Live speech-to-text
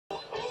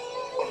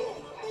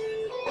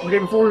Okay,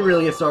 before we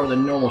really get started with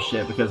the normal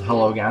shit, because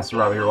hello guys,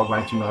 Robbie here, welcome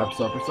back to another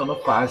episode of Persona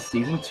 5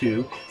 Season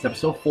 2. It's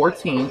episode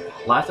 14.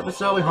 Last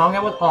episode we hung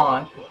out with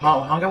hung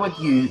out with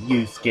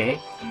Yusuke,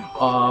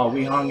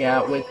 we hung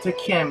out with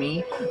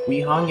Takemi,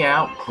 we hung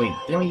out, wait,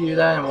 didn't we do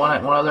that in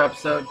one other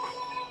episode?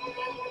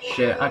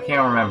 Shit, I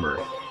can't remember.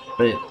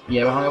 But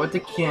yeah, we hung out with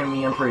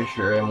Takemi, I'm pretty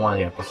sure, in one of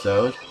the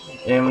episodes.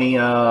 And we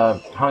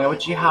hung out with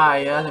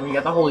Chihaya, then we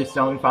got the Holy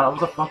Stone, we found out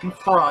it was a fucking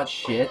fraud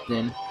shit,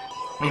 then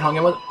we hung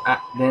out with,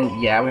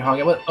 we hung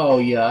out with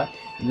Oya,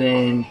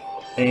 then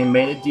and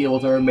made a deal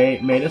with her,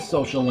 made a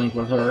social link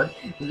with her.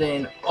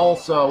 Then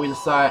also we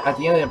decided at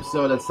the end of the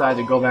episode, I decided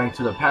to go back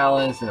to the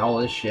palace and all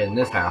this shit, and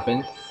this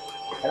happened.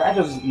 And I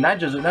just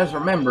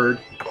remembered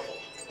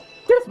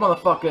this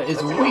motherfucker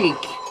is weak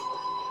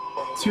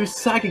to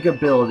psychic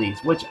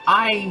abilities, which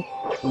I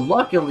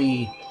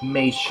luckily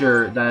made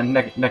sure that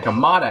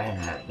Nekomata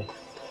had.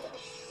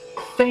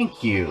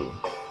 Thank you.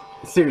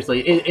 Seriously,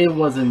 it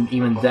wasn't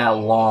even that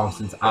long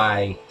since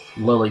I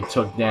literally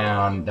took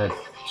down that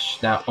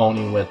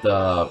Oni with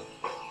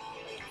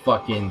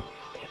fucking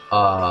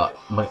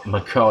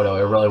Makoto.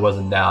 It really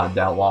wasn't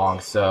that long.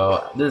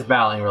 So this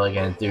battle ain't really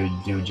gonna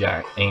do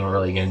jack. Ain't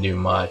really gonna do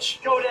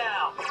much. Go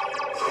down,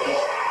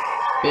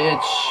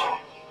 bitch.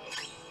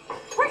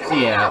 So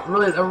yeah,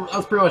 really, that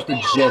was pretty much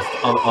the gist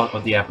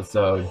of the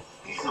episode.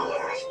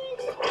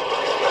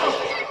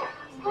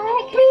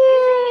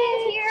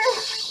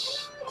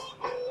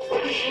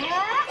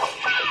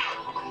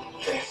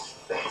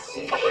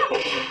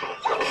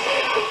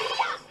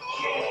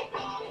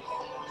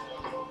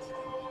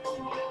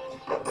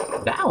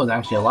 That was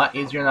actually a lot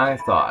easier than I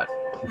thought.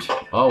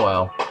 Oh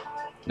well.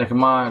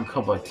 Nekomata,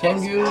 couple of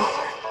Tengu.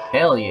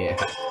 Hell yeah.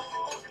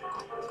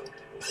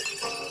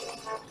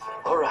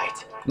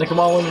 Alright.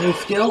 Nekomata with a new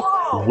skill.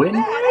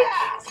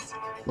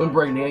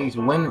 Windbreak. They use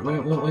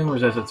wind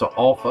resistance to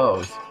all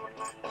foes.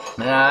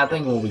 Nah, I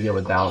think we'll be good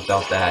without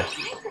that.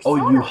 Oh,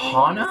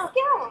 Yuhana?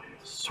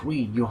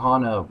 Sweet,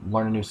 Yuhana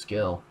learn a new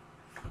skill.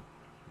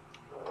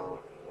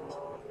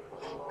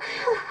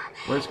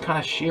 Where's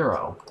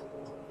Kaneshiro?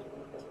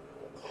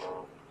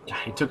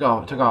 He took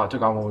off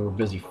when we were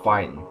busy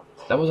fighting.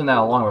 That wasn't that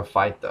long of a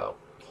fight though.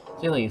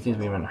 He seems to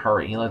be in a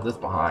hurry. He left this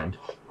behind.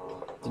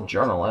 It's a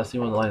journal. Let's see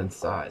what lies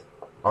inside.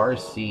 R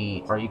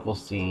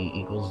equals C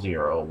equals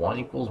 0. 1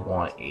 equals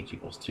 1. H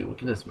equals 2. What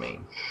could this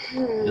mean?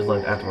 Just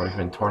like afterwards,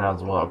 been torn out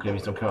as well. Could it be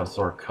some kind of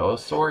sort of code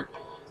sort?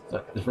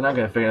 So if we're not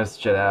gonna figure this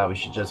shit out, we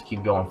should just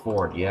keep going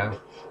forward. Yeah.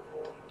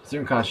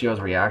 Considering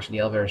Kanashiro's reaction, the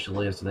elevator should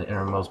lead us to the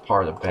innermost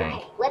part of the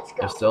bank. Let's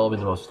go. If so, it'll be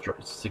the most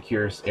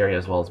secure area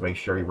as well as make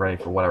sure you're ready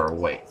for whatever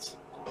awaits.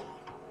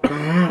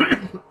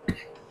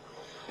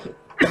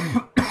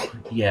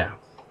 Yeah.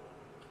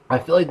 I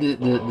feel like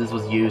this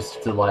was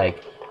used to,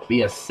 like,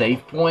 be a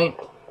safe point,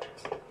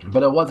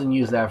 but it wasn't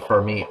used that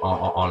for me,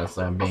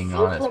 honestly, I'm being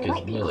honest,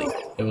 because really,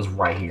 it was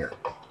right here.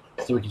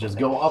 So we can just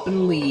go up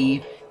and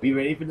leave, be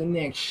ready for the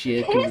next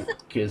shit,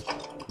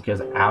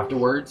 because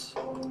afterwards,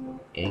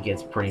 it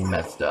gets pretty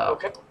messed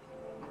up.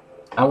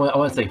 I want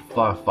to say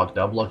fucked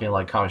up, looking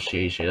like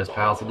Kaneshiro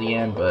palace at the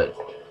end, but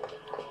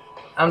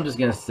I'm just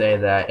gonna say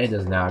that it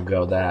does not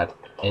go that.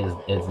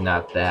 It's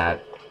not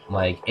that.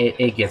 Like,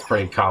 it gets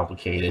pretty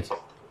complicated.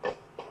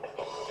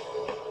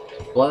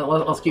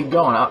 Well, let's keep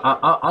going.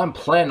 I'm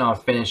planning on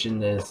finishing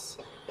this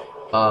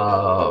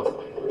damn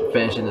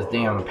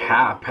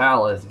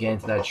palace, getting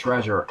to that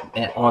treasure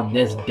on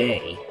this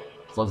day.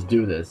 So let's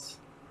do this.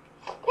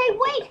 Hey,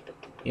 wait!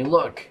 Hey,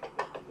 look.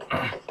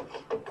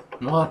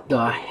 What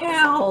the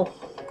hell?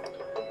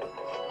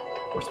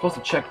 We're supposed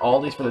to check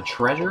all these for the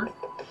treasure?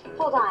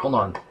 Hold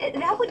on.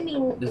 That would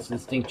mean... This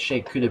distinct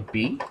shape, could it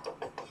be?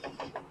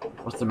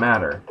 What's the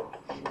matter?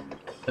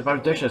 If our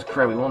prediction is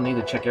correct, we won't need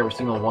to check every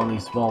single one of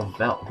these small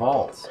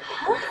vaults.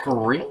 Huh? For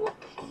real?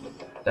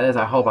 That is,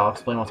 I hope. I'll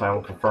explain once I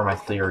will confirm my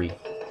theory.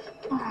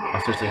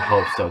 I seriously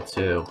hope so,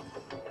 too.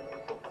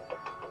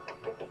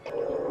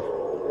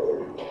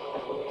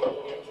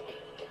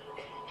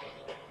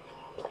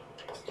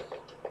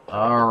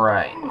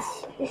 Alright.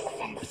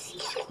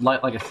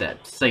 Like I said,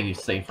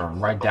 safe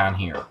room, right down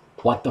here.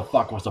 What the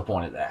fuck was the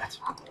point of that?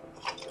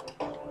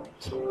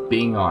 Just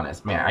being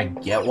honest, man, I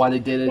get why they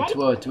did it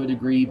to a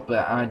degree,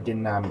 but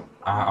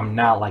I'm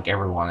not like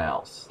everyone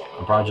else.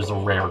 I'm probably just a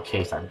rare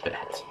case, I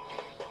bet.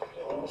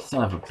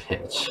 Son of a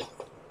bitch.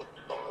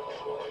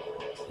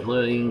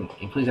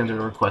 Please enter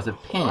the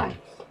requested pin.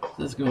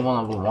 This is going to be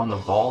one of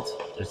the vaults.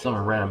 There's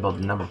something random about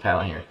the number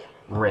pad here.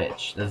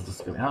 Rich. This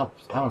is how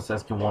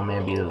obsessed can one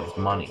man be with his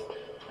money?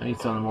 I need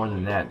something more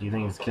than that. Do you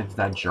think it's connected to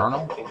that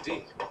journal?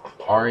 Indeed.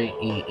 RE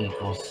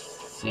equals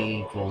C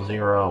equals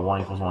 0,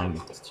 1 equals 1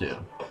 equals 2.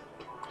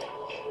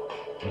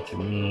 What could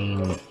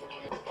mean?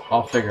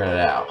 I'll figure it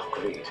out.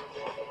 Agreed.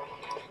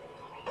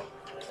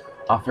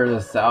 I'll figure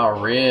this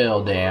out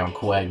real damn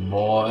quick,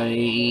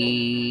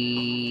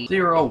 boy.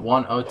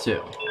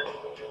 0102.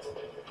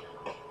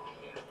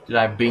 Did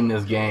I beat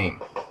this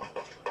game?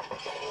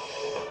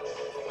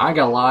 I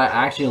got a lie.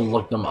 I actually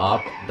looked them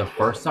up the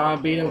first time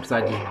I beat them because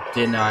I just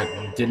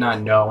did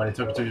not know, and it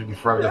took me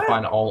forever to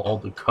find all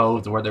the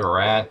codes and where they were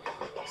at.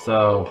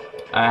 So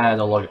I had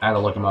to look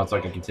them up so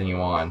I could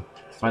continue on.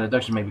 So my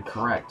deduction may be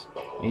correct.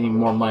 You need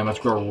more money,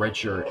 must grow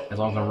richer. As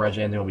long as I'm rich,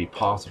 anything will be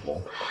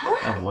possible.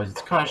 That voice,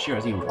 it's Kaneshiro.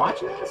 Is he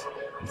watching this?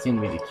 It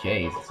seemed to be the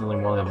case. It seems like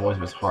more than the voice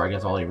of his heart. I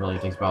guess all he really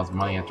thinks about is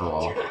money after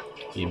all.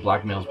 He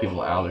blackmails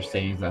people out of their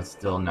savings. That's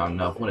still not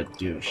enough. What a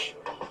douche.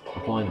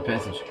 I'm pulling the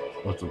passage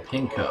with the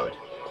pin code.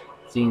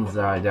 Seems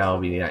that'll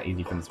be that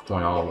easy from this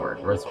point onward.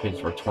 The rest of the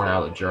pages were torn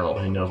out of the journal.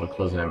 Who knows what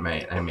clues it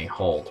may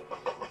hold.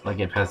 Let's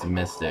get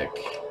pessimistic.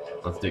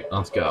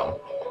 Let's go.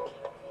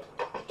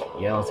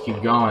 Yeah, let's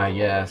keep going, I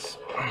guess.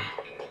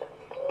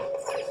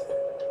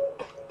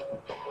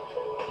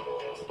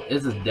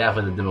 This is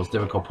definitely the most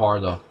difficult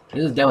part, though.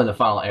 This is definitely the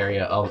final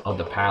area of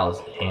the palace,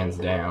 hands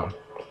down.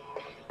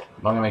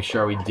 I'm gonna make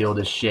sure we deal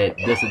with this shit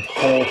this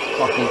whole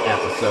fucking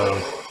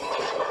episode.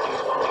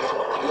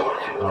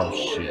 Oh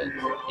shit.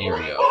 Here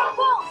we go.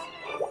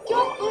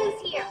 Don't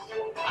lose here.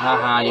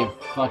 Haha, you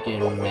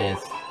fucking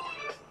missed.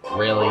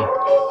 Really?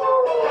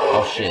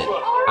 Oh shit.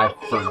 I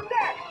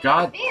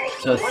forgot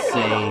to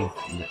save.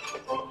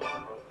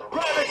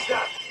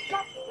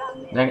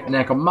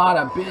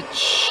 Nakamata,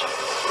 bitch!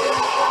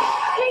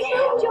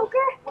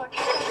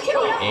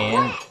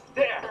 And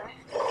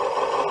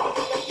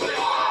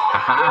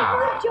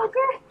haha!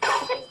 Joker,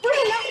 that's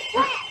pretty nice.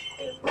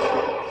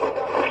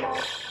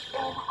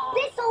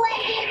 This'll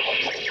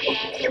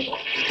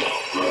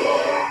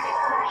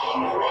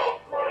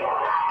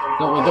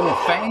Double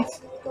fangs?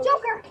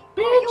 Joker,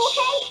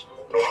 Bitch!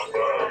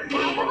 are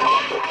you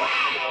okay?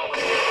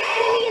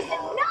 Enemy is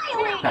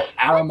annihilated.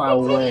 Out of my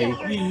way.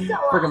 You're so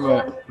Freaking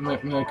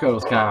awesome.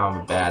 Makoto's kind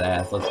of a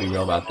badass, let's be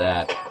real about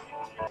that.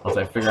 Once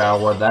I figure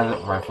out where that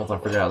is, once I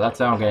figure out that's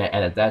how I'm gonna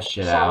edit that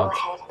shit out.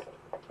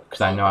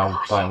 Because I know I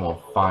probably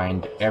will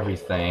find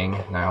everything.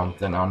 Now,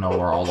 then I'll know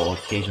where all the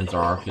locations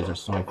are, because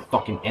there's so many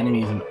fucking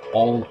enemies and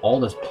all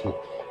this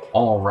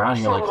all around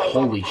here, like,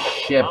 holy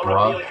shit,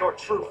 bro.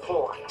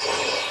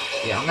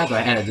 Yeah, I'm gonna have to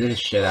edit this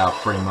shit out,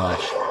 pretty much.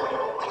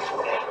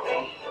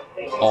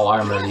 Oh, I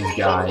remember these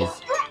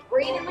guys. We're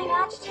evenly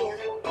matched here.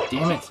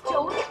 Damn it.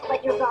 Don't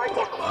let your guard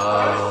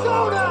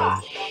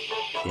down.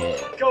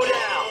 Shit. Go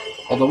down.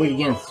 Although we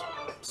begin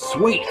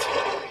sweet.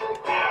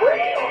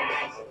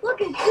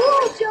 Looking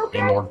cool, Joker.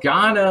 Hey,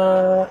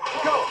 Morgana.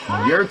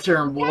 Go. Your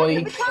turn, boy.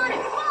 Get the baton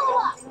and follow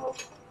us.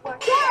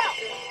 Go.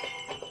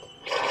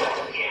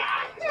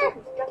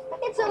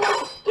 It's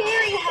almost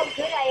scary how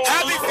good I am.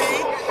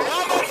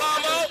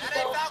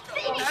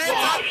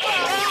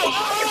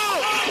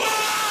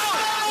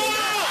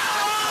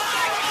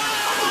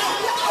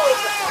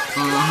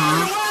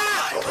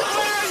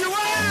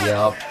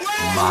 Yup,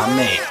 my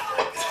man.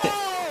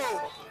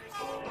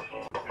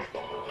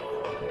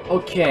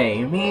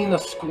 Okay, me and the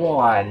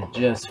squad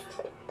just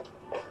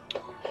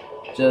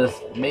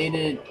made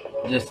it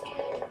just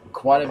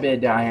quite a bit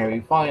down here.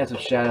 We finally had some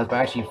shadows, but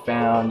I actually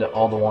found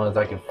all the ones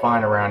I could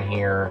find around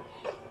here,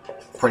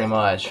 pretty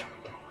much.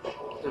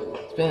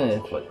 It's been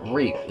what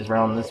Reap is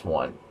around this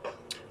one.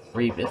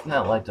 Reap, isn't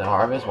that like the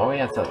harvest? Why we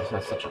have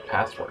such a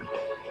password?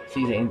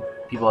 See the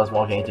people as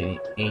walking into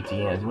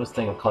ATMs. You must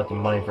think of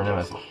collecting money from them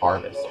as a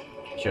harvest.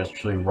 She was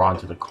truly raw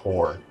to the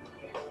core.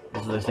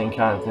 This is the same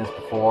kind of things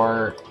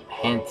before.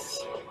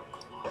 Hints.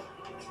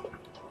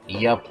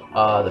 Yep.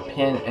 The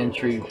pin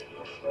entry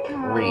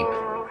Reap.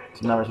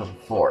 It's numbers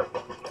before.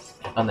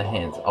 On the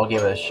hints. I'll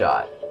give it a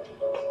shot.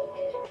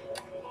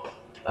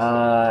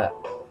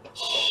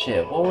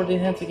 Shit. What were the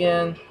hints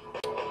again?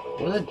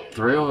 Was it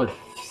 3?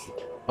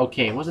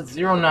 Okay. Was it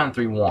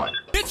 0931?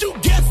 Did you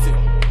guess it?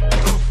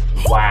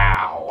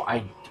 Wow.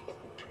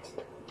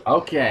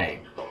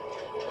 Okay.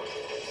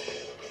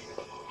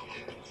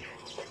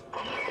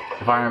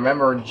 If I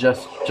remember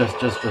just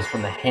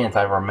from the hints,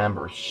 I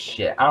remember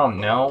shit. I don't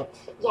know.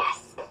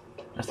 Yes.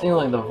 It seems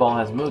like the vault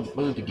has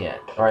moved again.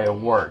 Alright, it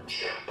worked.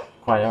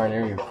 Quite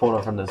near your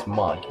quota from this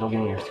month. Don't give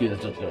me your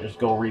excuses. Just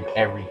go reap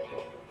every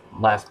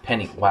last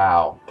penny.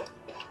 Wow.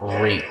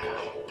 Reap.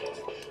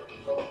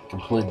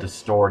 Completely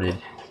distorted.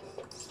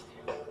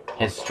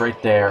 Head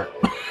straight there.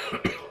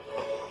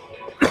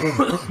 We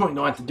don't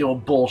have to deal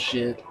with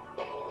bullshit.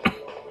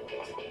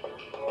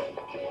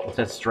 Let's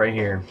head straight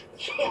here.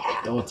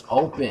 Oh, it's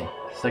open.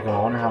 Second,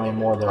 I wonder how many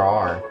more there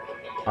are.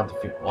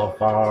 We'll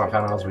find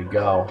out as we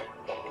go.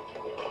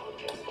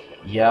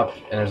 Yep,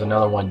 and there's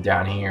another one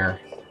down here.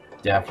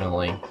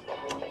 Definitely.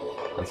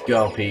 Let's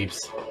go,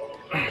 peeps.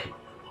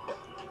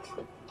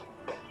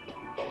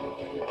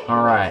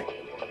 Alright.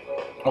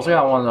 Also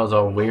got one of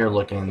those weird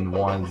looking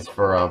ones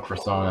for a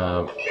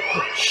Persona.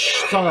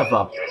 Son of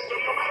a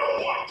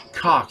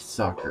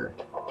cocksucker.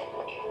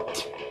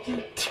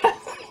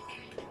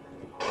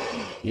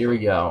 Here we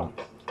go.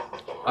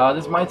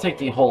 This might take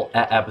the whole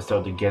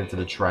episode to get to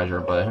the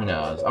treasure, but who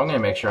knows. I'm gonna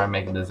make sure I'm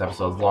making this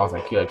episode as long as I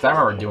could, because I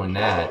remember doing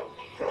that.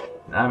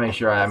 And I made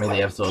sure I made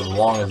the episode as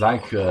long as I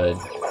could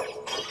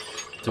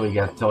till we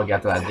got to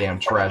that damn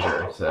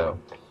treasure. So,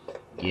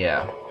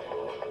 yeah.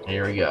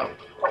 Here we go.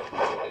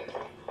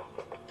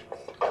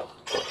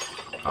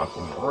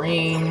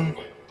 Aquamarine.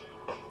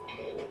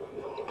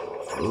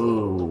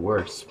 Ooh, we're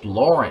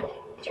exploring.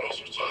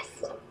 Treasure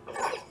chest.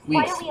 We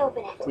Why don't we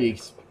open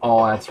it?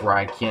 Oh, that's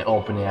right. I can't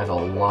open it as a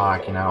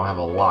lock, and I don't have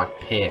a lock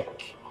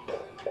pick.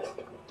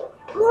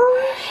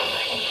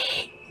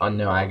 Oh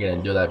no, I gotta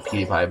do that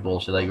PewDiePie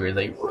bullshit like where it's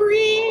like,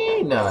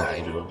 no, I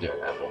ain't doing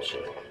that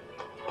bullshit.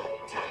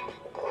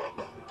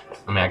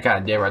 I mean, I kinda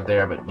did right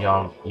there, but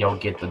y'all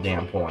get the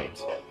damn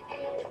point.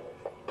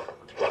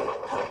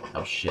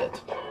 Oh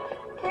shit.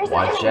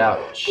 Watch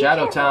out.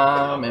 Shadow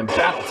time and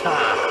battle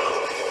time.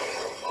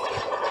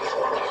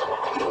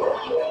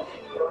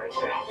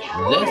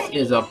 This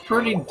is a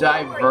pretty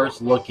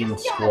diverse looking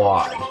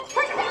squad.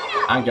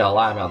 I ain't gonna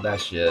lie about that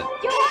shit.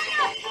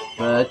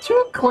 But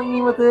too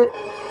clean with it.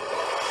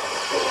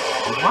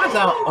 Why is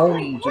our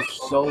Oni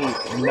just so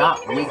not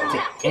weak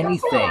to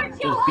anything?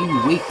 Just be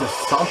weak to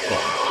something.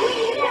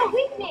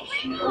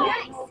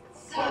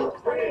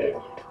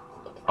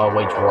 Oh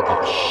wait,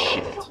 oh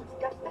shit.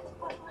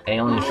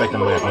 Alien effect on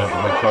my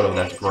Kodo,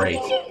 that's great.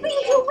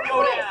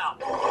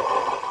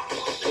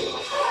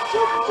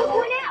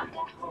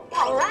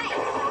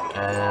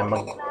 And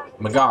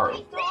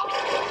Magaru.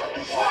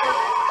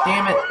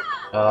 Damn it.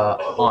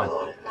 On.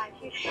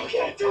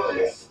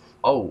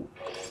 Oh.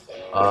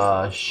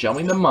 Show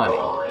me the money.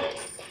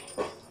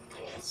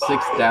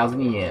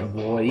 6,000 yen,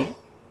 boy.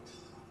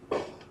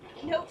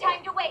 No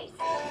time to waste.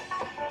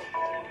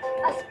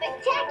 A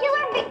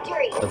spectacular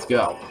victory. Let's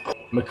go.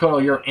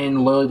 Makoto, you're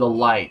in literally the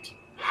light.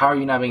 How are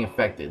you not being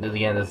affected?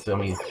 Again, this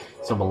is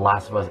some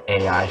Last of Us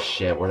AI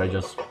shit where they're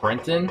just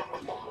sprinting,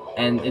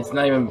 and it's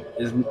not even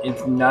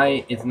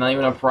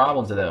a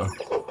problem to them.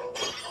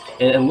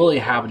 It literally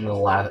happened in the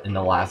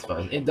Last of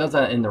Us. It does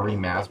that in the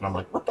remaster. And I'm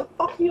like, what the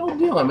fuck are y'all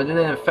doing? But it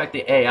didn't affect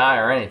the AI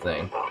or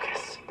anything,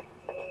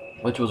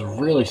 which was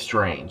really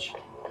strange.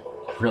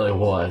 It really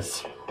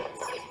was.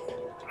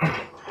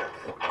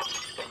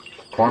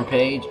 Form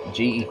page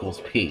G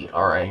equals P.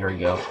 All right, here we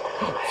go.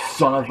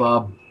 Son of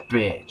a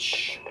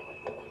bitch.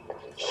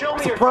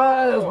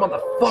 Surprise,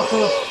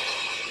 motherfucker!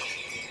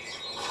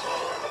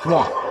 Come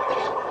on.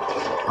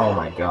 Oh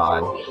my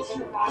god.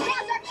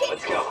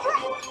 Let's go.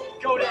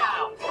 Go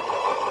down.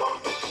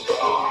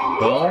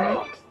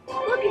 Boom.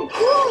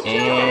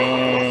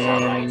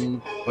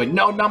 And... wait,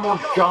 no, not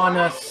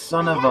Morgana,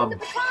 son of a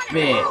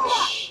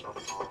bitch.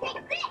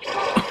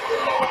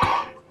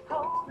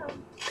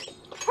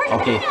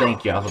 Okay,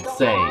 thank you. I was about to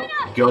say,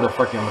 go to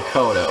freaking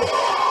Makoto.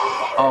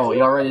 Oh,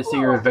 you already see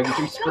your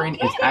victory screen?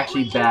 It's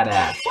actually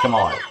badass. Come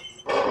on.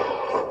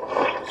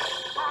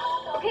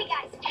 Okay,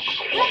 guys.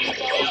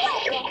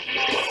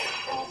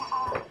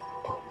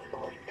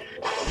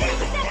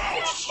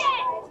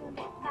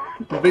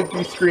 The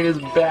victory screen is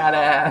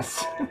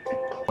badass.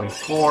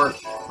 24.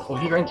 Oh,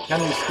 he ran down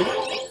the screen.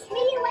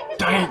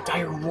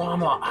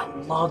 Diorama. I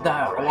love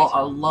that.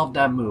 I love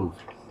that move.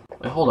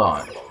 Wait, hold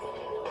on.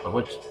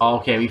 Which? Oh,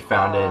 okay, we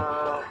found it.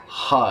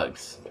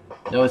 Hugs.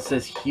 No, it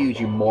says huge,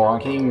 you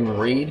moron. Can you even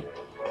read?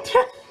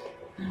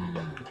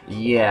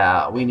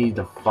 Yeah, we need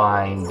to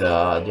find the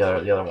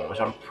other one,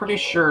 which I'm pretty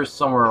sure is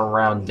somewhere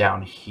around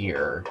down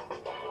here.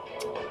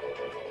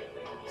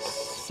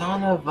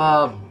 Son of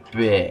a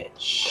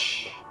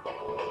bitch.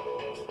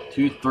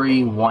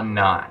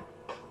 2319.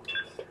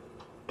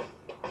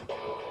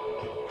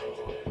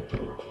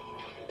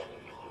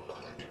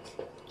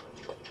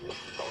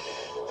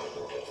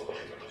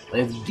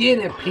 Let's get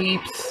it,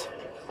 peeps.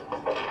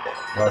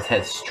 Now let's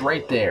head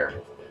straight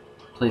there.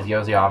 Please give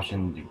us the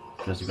option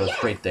just to go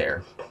straight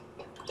there.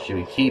 Should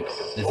we keep?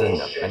 This isn't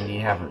enough. I need to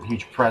have a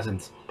huge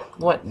presence.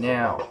 What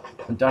now?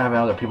 I'm done having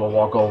other people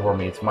walk over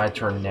me. It's my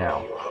turn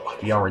now.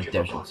 Beyond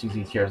redemption.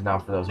 Susie cares now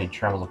for those he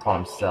trembles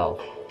upon himself.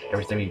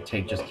 Every step you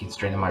take just keeps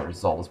straining my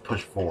result. Let's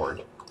push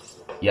forward.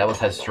 Yeah, let's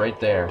head straight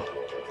there.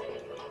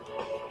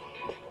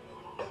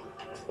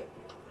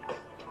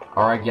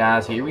 Alright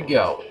guys, here we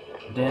go.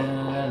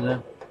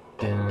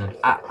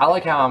 I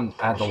like how I'm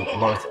at the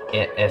lowest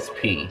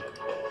SP.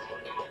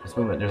 This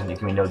movement, there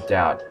can be no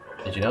doubt.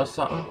 Did you know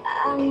something?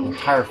 The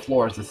entire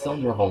floor is the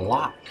cylinder of a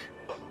lock.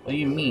 What do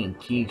you mean?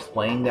 Can you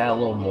explain that a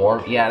little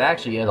more? Yeah, it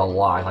actually is a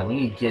lock. Like, when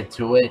you get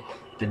to it,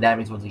 then that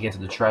means once you get to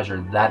the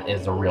treasure, that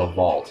is the real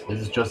vault.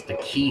 This is just the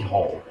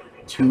keyhole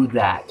to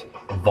that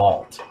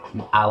vault.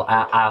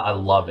 I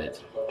love it.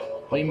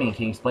 What do you mean?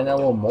 Can you explain that a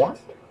little more?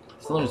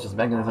 The cylinder is just a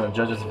mechanism that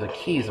judges if the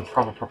key is a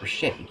proper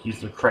shape. You use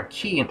the correct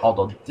key, and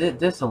although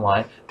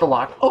disalign, the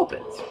lock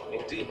opens.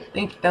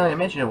 Think now I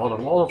mentioned it, while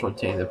the walls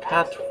rotate, the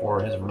path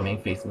forward has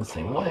remained facing the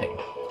same way.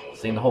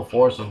 Seeing the whole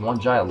forest as one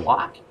giant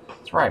lock?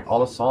 That's right, all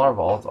the smaller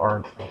vaults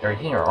are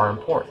here are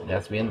important. There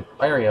has to be an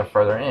area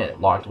further in,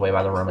 locked away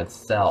by the room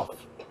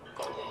itself.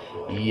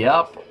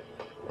 Yup.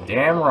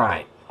 Damn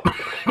right.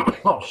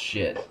 Oh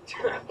shit.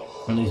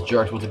 And these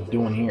jerks, what's it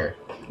doing here?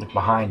 Look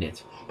behind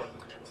it.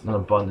 Another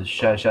button, the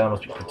shadow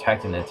must be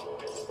protecting it.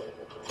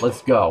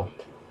 Let's go.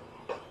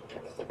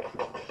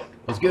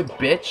 Let's go,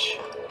 bitch.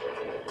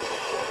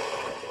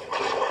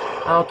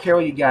 I don't care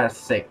what you gotta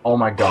say. Oh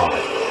my god.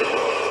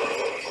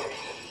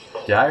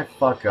 Did I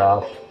fuck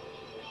up?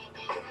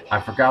 I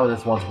forgot what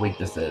this one's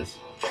weakness is.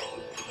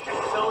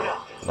 Soda.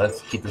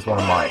 Let's keep this one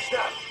in mind.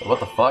 What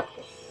the fuck?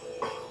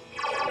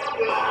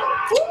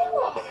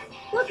 Cool.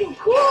 Looking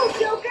cool,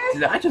 Joker.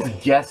 Did I just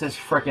guess his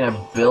freaking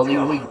ability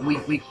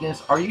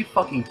weakness? Are you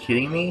fucking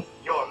kidding me?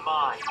 You're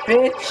mine.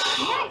 Bitch!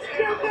 Nice,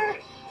 Joker.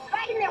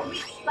 Right in their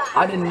weak spot.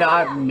 I did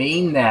not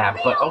mean that,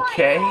 but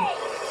okay.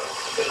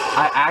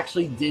 I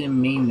actually didn't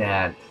mean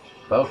that.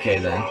 But okay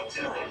then.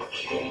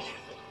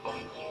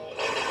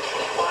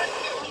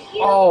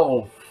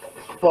 Oh,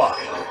 fuck.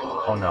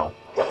 Oh no.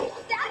 That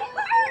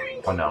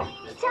hurts. Oh no.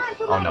 Time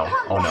for Oh my no.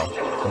 Oh no.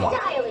 comeback. Come on.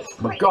 Style is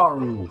great.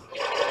 Magaru!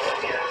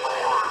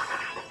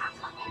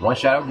 One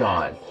shadow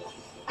gone.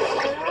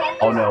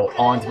 Oh no.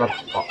 On's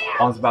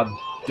about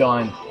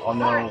done. Oh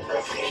no.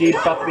 She's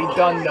about to be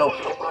done. Nope.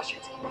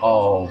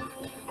 Oh.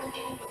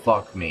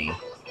 Fuck me.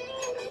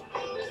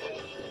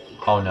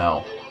 Oh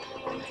no.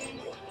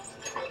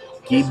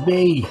 Give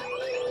me.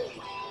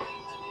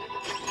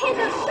 Here's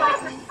a shot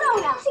for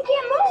Sona. She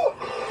can't move.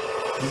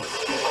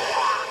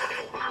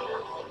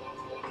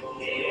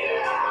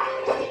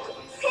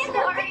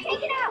 Panda,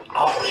 take it out.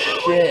 Oh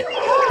shit.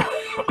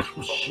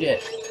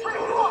 Shit.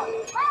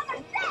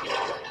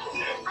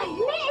 I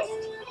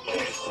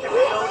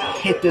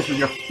missed. Hit this with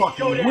your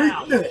fucking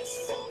weakness.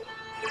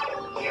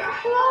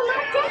 We're all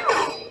knocked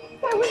down.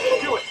 That was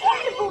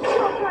incredible,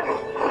 Joker.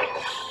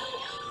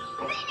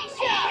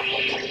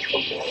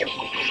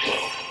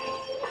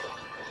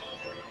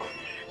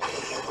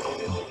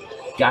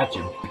 Gotcha,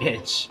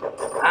 bitch.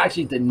 I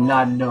actually did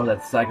not know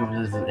that Psycho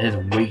was his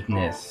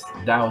weakness.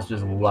 That was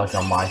just luck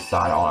on my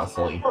side,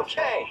 honestly.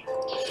 Okay.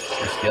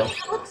 Your skill.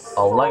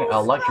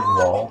 Electric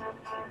wall.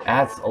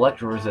 Adds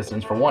electric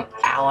resistance for one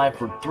ally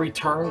for 3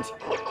 turns.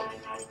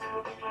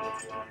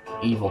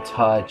 Evil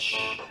touch.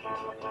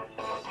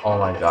 Oh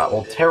my god.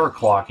 Well, Terror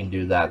Claw can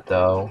do that,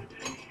 though.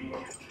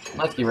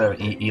 Let's get rid of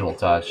Evil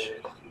touch.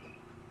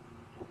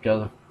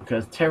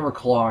 Because Terror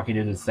Claw can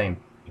do the same.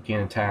 You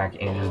can attack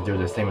and just do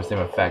the same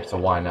effect, so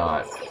why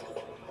not?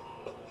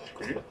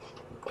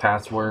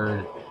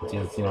 Password.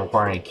 Doesn't seem to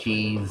require any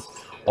keys.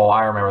 Oh,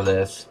 I remember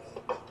this.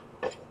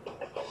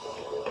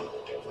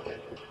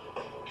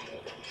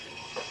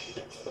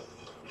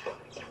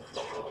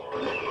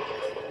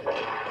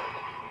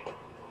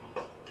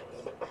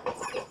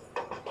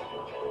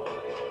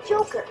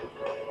 Joker.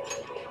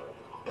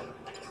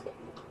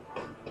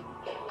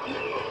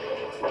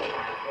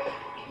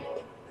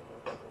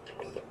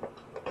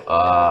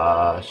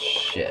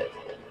 Shit.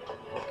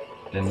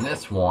 Then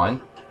this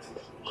one,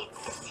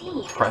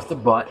 See. press the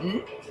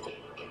button.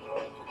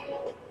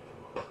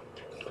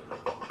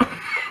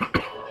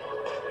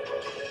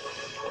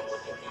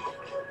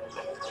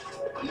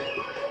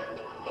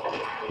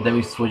 Then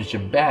we switch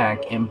it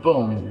back, and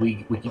boom,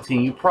 we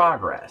continue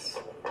progress.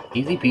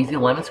 Easy peasy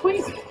lemon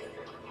squeezy.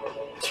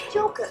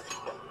 Joker.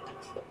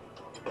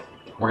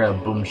 We're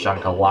gonna boom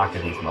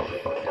shakalaka these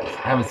motherfuckers.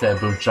 I haven't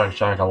said boom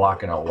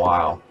shakalaka in a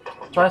while.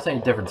 I'm trying to say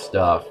different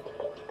stuff.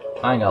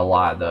 I ain't gonna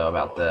lie though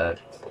about that.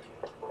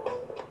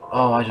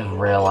 Oh, I just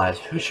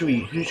realized who should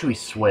we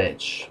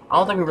switch? I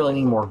don't think we really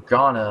need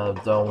Morgana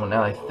though.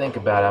 Now I think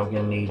about it, I'm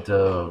gonna need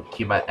to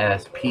keep my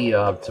SP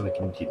up so I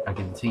can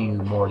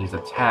continue more of these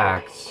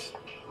attacks.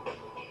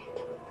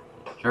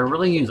 Should I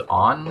really use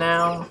On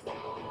now?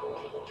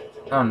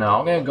 I don't know.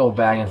 I'm gonna go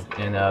back and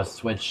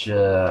switch it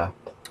to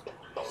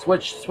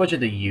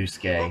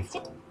Yusuke.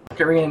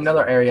 Okay, we're in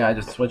another area. I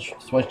just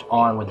switched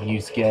On with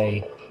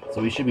Yusuke,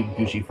 so we should be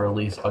Gucci for at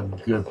least a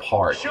good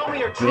part. Show me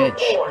your true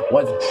Bitch, form.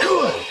 what's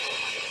good?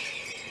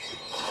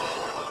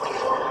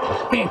 The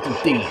Phantom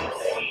Thieves.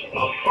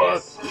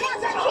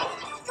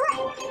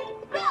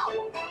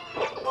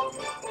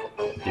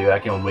 Dude, I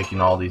can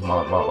awaken all these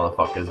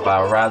motherfuckers, but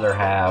I'd rather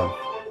have.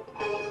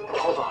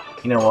 Hold on.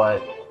 You know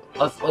what?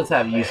 Let's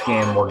have Yusuke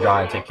and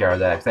Morgana take care of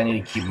that, because I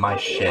need to keep my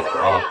shit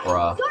up,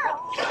 bruh.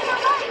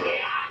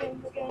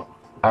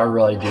 I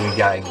really do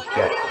gotta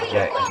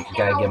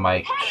get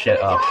my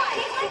shit up.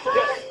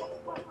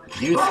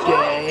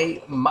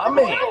 Yusuke, my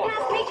man.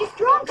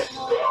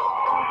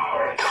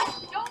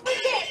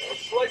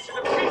 Slice it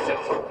to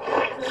pieces.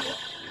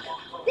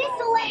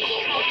 This'll let you.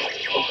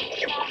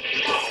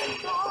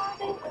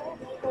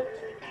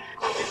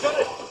 You done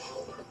it.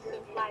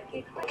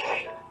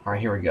 All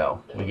right, here we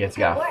go. We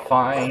gotta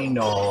find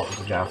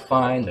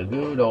the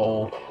good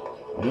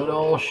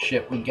old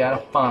shit. We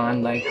gotta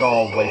find like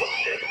always.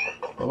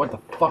 But what the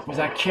fuck was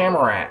that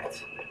camera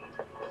at?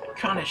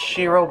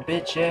 Kaneshiro,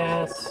 bitch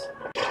ass.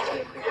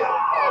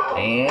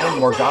 And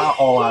Morgana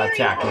all out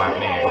attack, my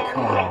man.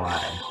 Come on.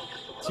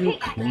 Too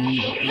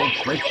clean.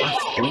 Let's break my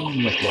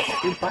spleen with it.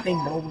 Everybody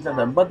knows that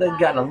the mother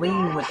gotta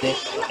lean with it.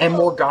 And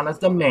Morgana's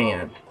the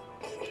man.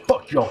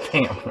 Fuck your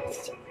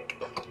cameras.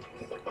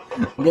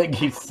 I'm gonna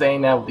keep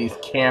saying that with these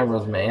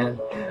cameras, man.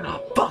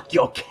 Fuck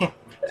your cameras.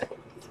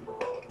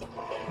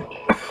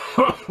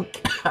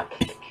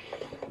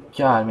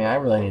 God, man, I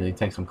really need to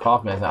take some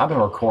cough medicine. I've been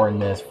recording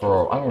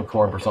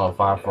Persona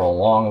 5 for a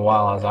long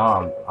while. As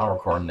I'm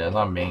recording this.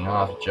 I'm being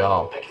honest with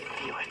y'all.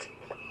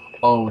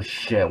 Oh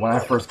shit, when I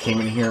first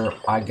came in here,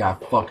 I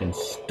got fucking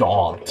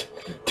stomped.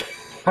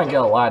 I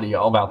gotta lie to you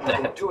all about I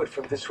can that. do it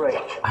from this range.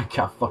 I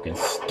got fucking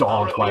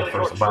stomped when I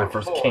first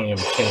came in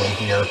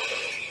here.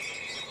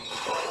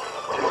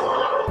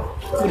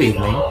 Good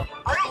evening. Alright,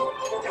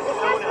 this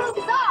last move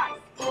is ours.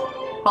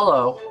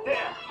 Hello.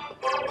 There.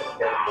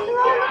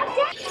 They're all locked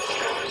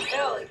in.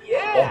 Hell Oh,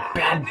 yeah.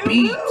 bad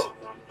beat!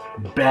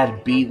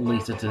 Bad beat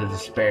leads to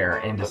despair,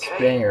 and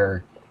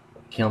despair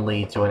can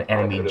lead to an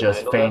enemy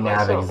just fading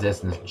out of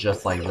existence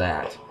just like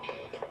that.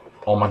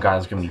 Oh my god,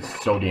 it's gonna be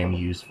so damn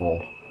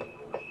useful.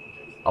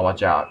 Oh,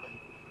 watch out.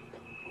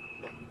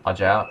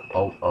 Watch out.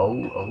 Oh.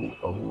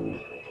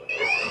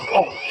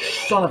 Oh,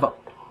 son of a...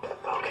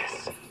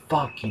 Focus.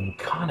 Fucking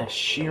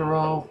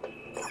Kaneshiro.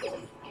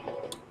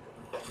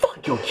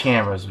 Fuck your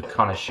cameras,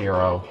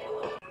 Kaneshiro.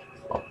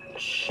 Oh,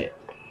 shit.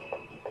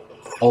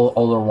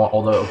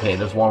 Okay,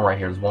 there's one right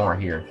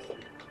here.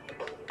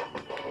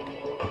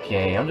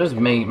 Okay, I'm just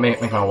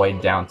making my way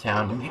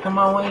downtown. Making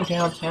my way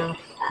downtown.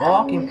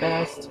 Walking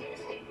fast.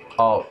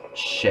 Oh,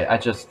 shit. I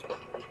just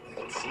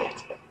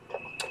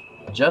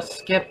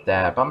skipped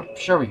that, but I'm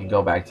sure we can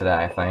go back to that,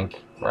 I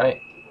think. Right?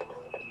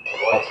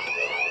 Oh,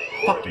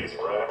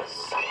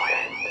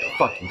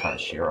 fucking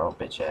Kaneshiro,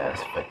 bitch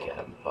ass. Fucking.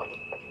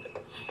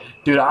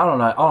 Dude, I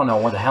don't know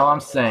what the hell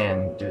I'm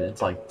saying. Dude,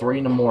 it's like 3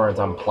 in the morning as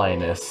I'm playing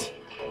this.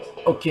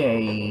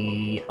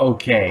 Okay,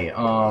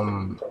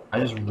 I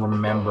just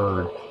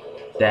remembered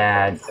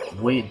that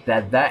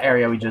that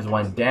area we just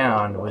went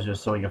down was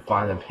just so we could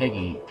find the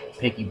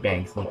piggy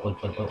banks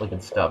looking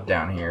stuff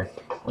down here.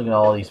 Look at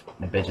all these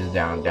bitches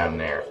down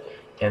there.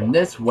 And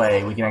this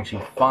way we can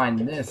actually find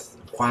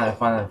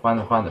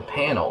the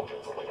panel.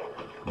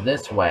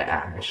 This way,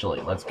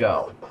 actually. Let's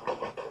go.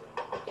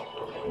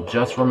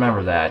 Just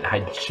remember that. I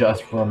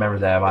just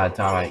remembered that by the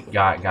time I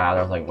got out.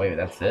 I was like, wait,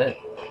 that's it?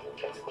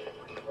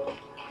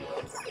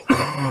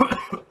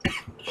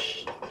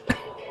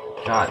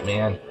 God,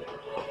 man.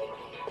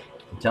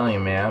 I'm telling you,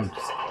 man. I'm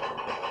just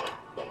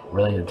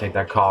really need to take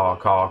that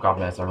cough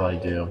mess. I really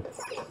do.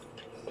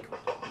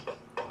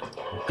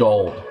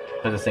 Gold.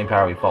 Has the same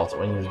power we false.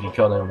 When you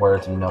decode in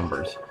words and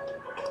numbers.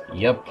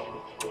 Yep.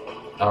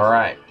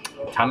 Alright.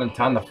 Time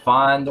to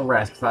find the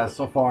rest, because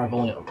so far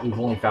we've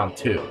only found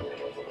 2.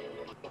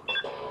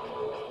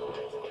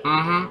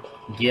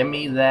 Give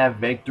me that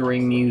victory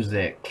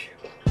music.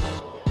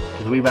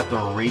 Because we about to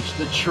reach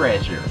the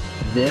treasure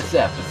this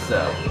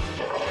episode.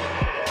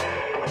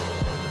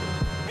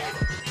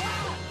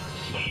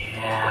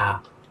 Yeah.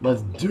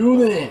 Let's do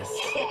this.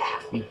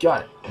 We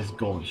got it. This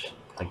gold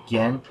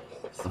again.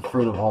 It's the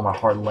fruit of all my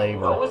hard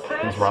labor.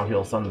 These rock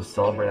hills, something to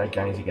celebrate. That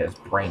guy needs to get his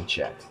brain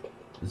checked.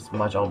 This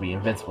much I'll be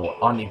invincible,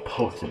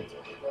 omnipotent.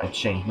 I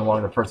changed, no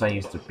longer the person I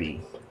used to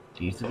be.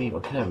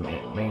 What could have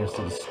made me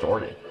so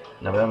distorted?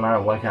 No matter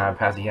what kind of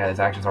past he had, his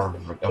actions are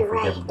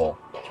unforgivable.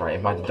 That's right,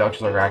 if my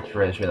deductions are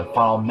accurate, it should be the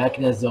final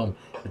mechanism.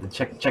 Have to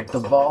check the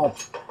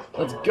vault.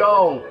 Let's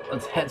go!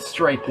 Let's head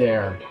straight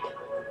there.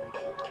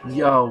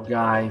 Yo,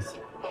 guys.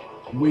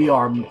 We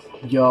made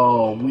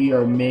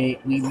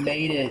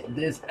it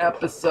this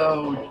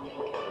episode.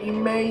 We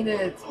made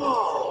it.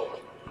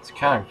 It's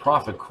kind of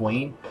profit,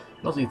 Queen.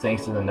 Mostly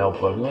thanks to the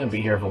notebook. We wouldn't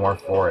be here if it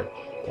weren't for it.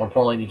 More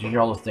importantly, did you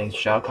hear all those things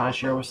Shadow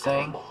Kaneshiro was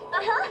saying?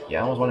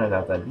 Yeah, I was wondering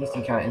about that. Does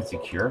he kind of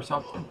insecure or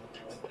something?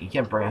 He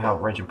can't bring out how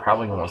rich and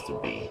proud he wants to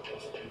be.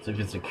 So if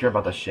he's insecure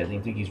about the shit, do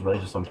you think he's really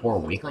just some poor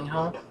weakling,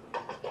 huh?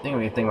 I think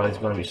when you think about he's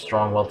going to be a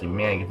strong, wealthy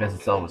man, he convinced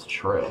himself it's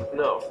true.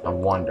 No. I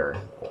wonder.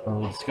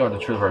 When we discover the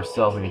truth of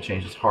ourselves, we can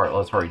change his heart.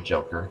 Let's hurry,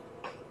 Joker.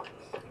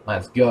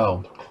 Let's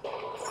go.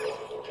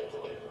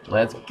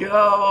 Let's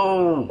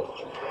go!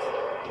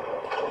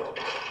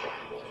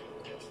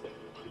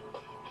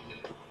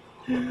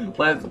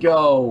 Let's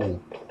go!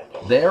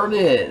 There it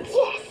is!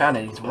 Yes. Found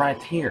it, it's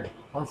right here.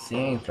 I don't see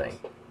anything.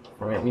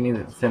 We need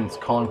to send this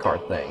calling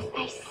card thing.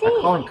 I see. A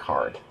calling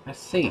card. I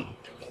see.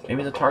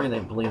 Maybe the target they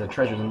believe the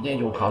treasure is in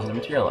danger will cause it to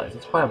materialize.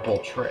 It's quite a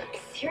bold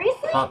trick.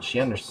 Seriously? She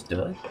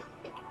understood.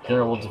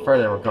 General will defer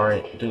to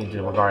regarding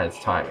its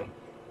timing.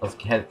 Let's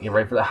get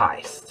ready for the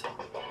heist.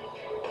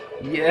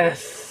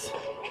 Yes!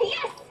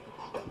 Yes!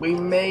 We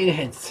made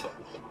it!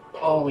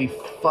 Oh, we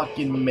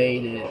fucking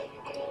made it.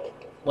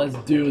 Let's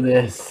do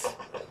this.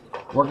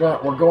 We're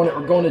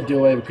going to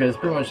do it because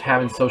pretty much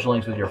having social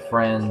links with your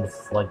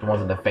friends, like the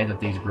ones in the Phantom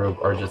Thieves group,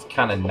 are just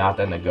kind of not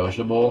that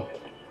negotiable.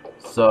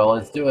 So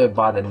let's do it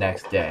by the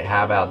next day.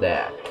 How about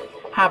that?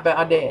 How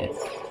about that?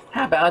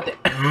 How about that?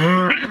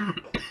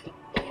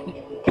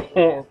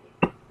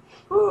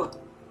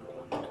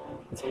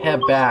 Let's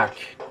head back.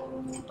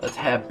 Let's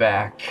head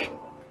back.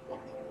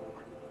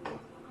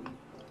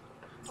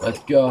 Let's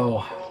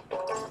go.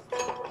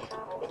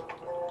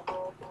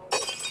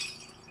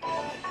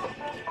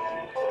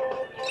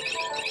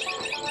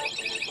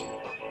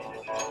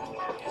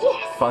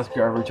 If I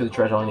secure over to the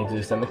treasure, all I need to do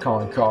is send the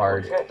calling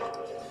card.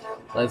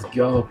 Let's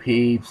go,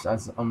 peeps. Like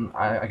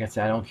I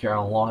said, I don't care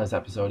how long this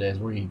episode is.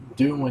 We're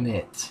doing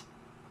it.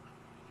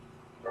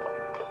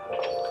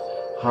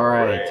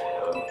 Alright.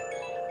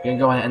 I'm gonna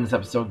go ahead and end this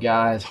episode,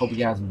 guys. Hope you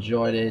guys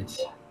enjoyed it.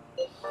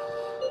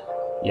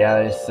 Yeah,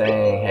 they're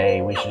saying,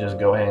 hey, we should just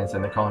go ahead and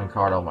send the calling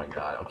card. Oh my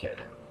god, okay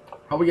then.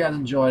 Hope you guys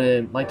enjoyed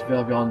it. Like the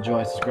video if y'all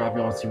enjoyed. Subscribe if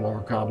y'all want to see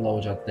more. Comment below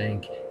what y'all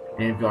think.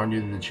 And if y'all are new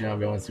to the channel,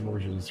 if y'all want to see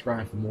more,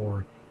 subscribe for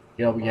more.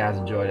 Yeah, hope you guys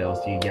enjoyed it.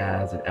 I'll see you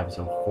guys in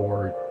episode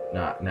 4.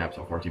 Not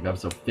episode 14, but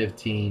episode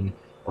 15.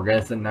 We're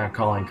gonna send that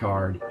calling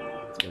card.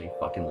 It's gonna be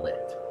fucking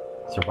lit.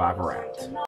 Survivor out.